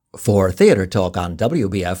For Theater Talk on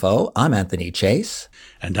WBFO, I'm Anthony Chase.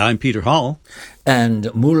 And I'm Peter Hall.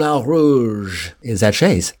 And Moulin Rouge is at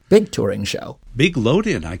Shays. Big touring show. Big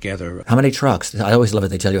load-in, I gather. How many trucks? I always love it.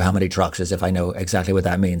 They tell you how many trucks, as if I know exactly what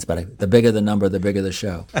that means. But the bigger the number, the bigger the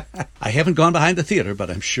show. I haven't gone behind the theater,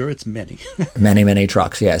 but I'm sure it's many. Many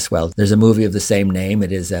trucks, yes. Well, there's a movie of the same name.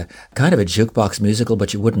 It is a kind of a jukebox musical,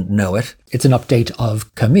 but you wouldn't know it. It's an update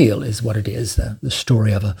of Camille, is what it is. The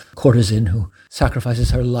story of a courtesan who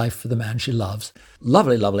sacrifices her life for the man she loves.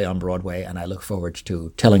 Lovely on Broadway, and I look forward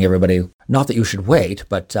to telling everybody, not that you should wait,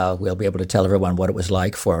 but we'll be able to tell everyone what it was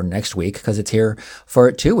like for next week, because it's here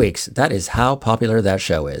for 2 weeks. That is how popular that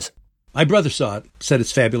show is. My brother saw it, said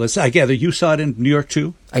it's fabulous. I gather you saw it in New York,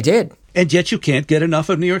 too? I did. And yet you can't get enough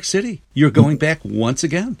of New York City. You're going back once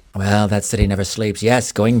again. Well, that city never sleeps.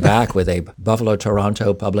 Yes, going back with a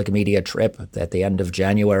Buffalo-Toronto public media trip at the end of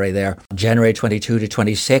January there. January 22 to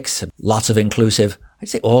 26. Lots of inclusive. I'd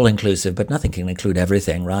say all-inclusive, but nothing can include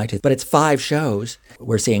everything, right? But it's 5 shows.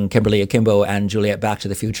 We're seeing Kimberly Akimbo and Juliet Back to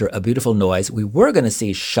the Future, A Beautiful Noise. We were going to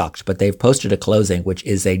see Shucked, but they've posted a closing, which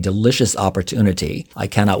is a delicious opportunity. I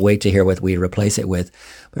cannot wait to hear what we replace it with.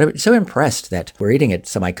 But I'm so impressed that we're eating at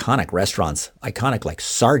some iconic restaurants, iconic like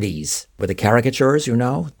Sardi's, with the caricatures, you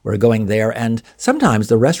know. We're going there, and sometimes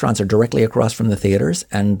the restaurants are directly across from the theaters,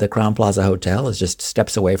 and the Crowne Plaza Hotel is just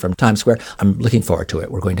steps away from Times Square. I'm looking forward to it.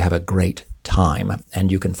 We're going to have a great time,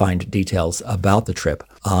 and you can find details about the trip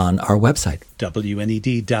on our website,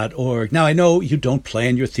 WNED.org. Now, I know you don't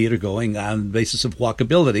plan your theater going on the basis of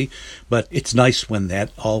walkability, but it's nice when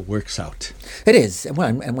that all works out. It is, and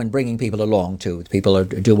when bringing people along, too. People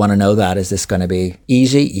do want to know that. Is this going to be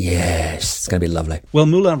easy? Yes, it's going to be lovely. Well,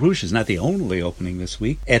 Moulin Rouge is not the only opening this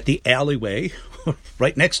week. At the Alleyway,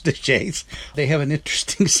 right next to Shays, they have an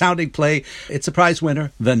interesting sounding play. It's a prize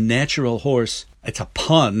winner, The Natural Horse. It's a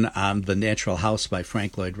pun on The Natural House by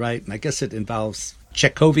Frank Lloyd Wright, and I guess it involves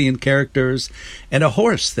Chekhovian characters and a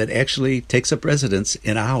horse that actually takes up residence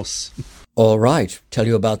in a house. All right. Tell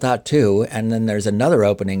you about that, too. And then there's another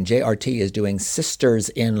opening. JRT is doing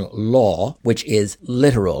Sisters-in-Law, which is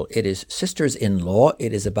literal. It is Sisters-in-Law.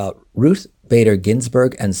 It is about Ruth Bader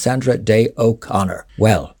Ginsburg and Sandra Day O'Connor.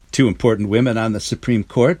 Well, 2 important women on the Supreme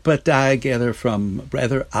Court, but I gather from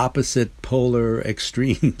rather opposite polar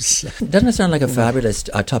extremes. Doesn't it sound like a fabulous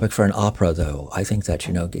topic for an opera, though? I think that,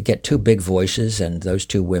 get 2 big voices and those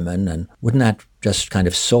 2 women, and wouldn't that just kind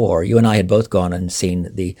of soar? You and I had both gone and seen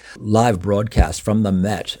the live broadcast from the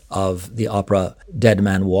Met of the opera Dead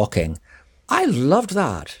Man Walking. I loved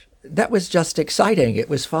that. That was just exciting. It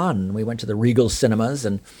was fun. We went to the Regal Cinemas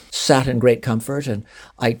and sat in great comfort. And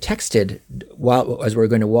I texted, as we were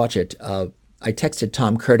going to watch it, I texted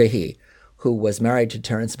Tom Curtihy, who was married to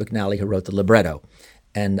Terence McNally, who wrote the libretto.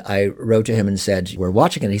 And I wrote to him and said, we're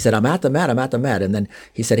watching it. He said, I'm at the Met. And then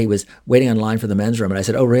he said he was waiting in line for the men's room. And I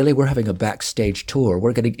said, oh, really? We're having a backstage tour.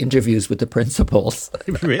 We're getting interviews with the principals.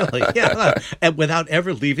 Really? Yeah. And without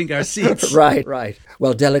ever leaving our seats. Right.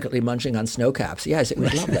 Well, delicately munching on snow caps. Yes, it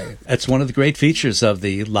was lovely. That's one of the great features of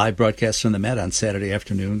the live broadcast from the Met on Saturday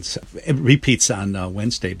afternoons. It repeats on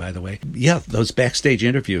Wednesday, by the way. Yeah, those backstage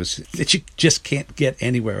interviews that you just can't get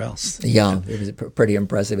anywhere else. Yeah, it was pretty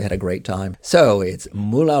impressive. We had a great time. So it's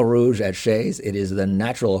Moulin Rouge at Shays. It is The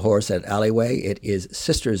Natural Horse at Alleyway. It is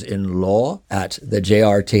Sisters-in-Law at the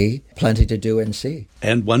JRT. Plenty to do and see.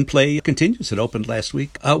 And one play continues. It opened last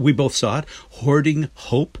week. We both saw it. Hoarding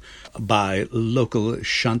Hope by local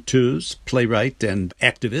chanteuse, playwright, and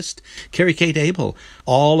activist Carrie Kate Abel.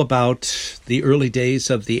 All about the early days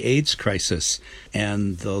of the AIDS crisis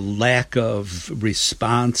and the lack of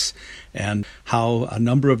response and how a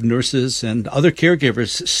number of nurses and other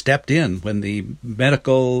caregivers stepped in when the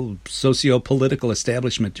medical, socio-political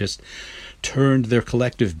establishment just turned their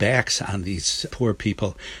collective backs on these poor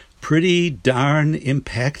people. Pretty darn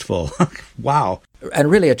impactful. Wow.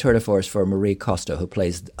 And really a tour de force for Marie Costa, who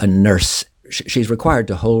plays a nurse. She's required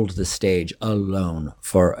to hold the stage alone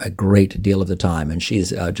for a great deal of the time, and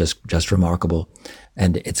she's just remarkable.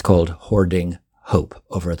 And it's called Hoarding Hope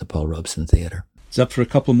over at the Paul Robeson Theater. It's up for a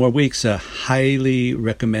couple more weeks. Highly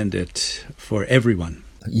recommend it for everyone.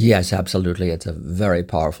 Yes, absolutely. It's a very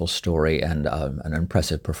powerful story and an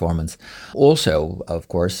impressive performance. Also, of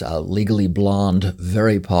course, Legally Blonde,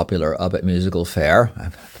 very popular up at Musical Fair. I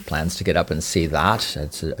have plans to get up and see that.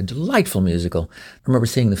 It's a delightful musical. I remember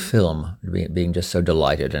seeing the film, being just so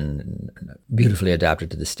delighted and beautifully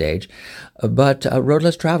adapted to the stage. But Road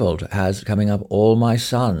Less Traveled has coming up All My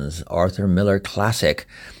Sons, Arthur Miller classic,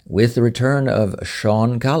 with the return of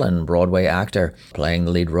Sean Cullen, Broadway actor, playing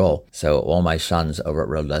the lead role. So All My Sons over at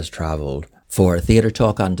Road Less Traveled. For Theater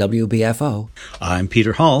Talk on WBFO, I'm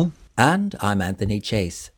Peter Hall. And I'm Anthony Chase.